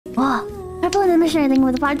Whoa. Purple and thing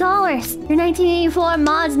with $5. Your 1984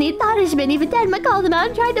 mods need punishment. Even Denma called them out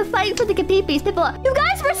and tried to fight for the Kapipis. People, you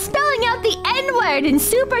guys were spelling out the N-word in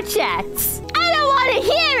super chats. I don't want to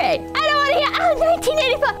hear it. I don't want to hear. Oh,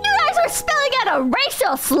 1984. You guys were spelling out a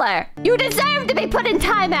racial slur. You deserve to be put in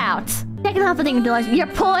timeout. Second half of the doors. Your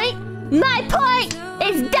point? My point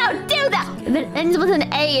is don't do that. If it ends with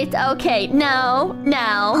an A, it's okay. No.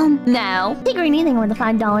 Secret anything worth the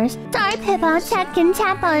 $5. Sorry, Pippa. Chatkin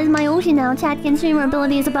Chappa is my Oshi now. Chatkin streamer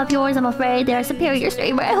ability is above yours, I'm afraid. They're a superior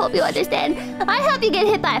streamer. I hope you understand. I hope you get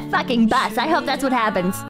hit by a fucking bus. I hope that's what happens.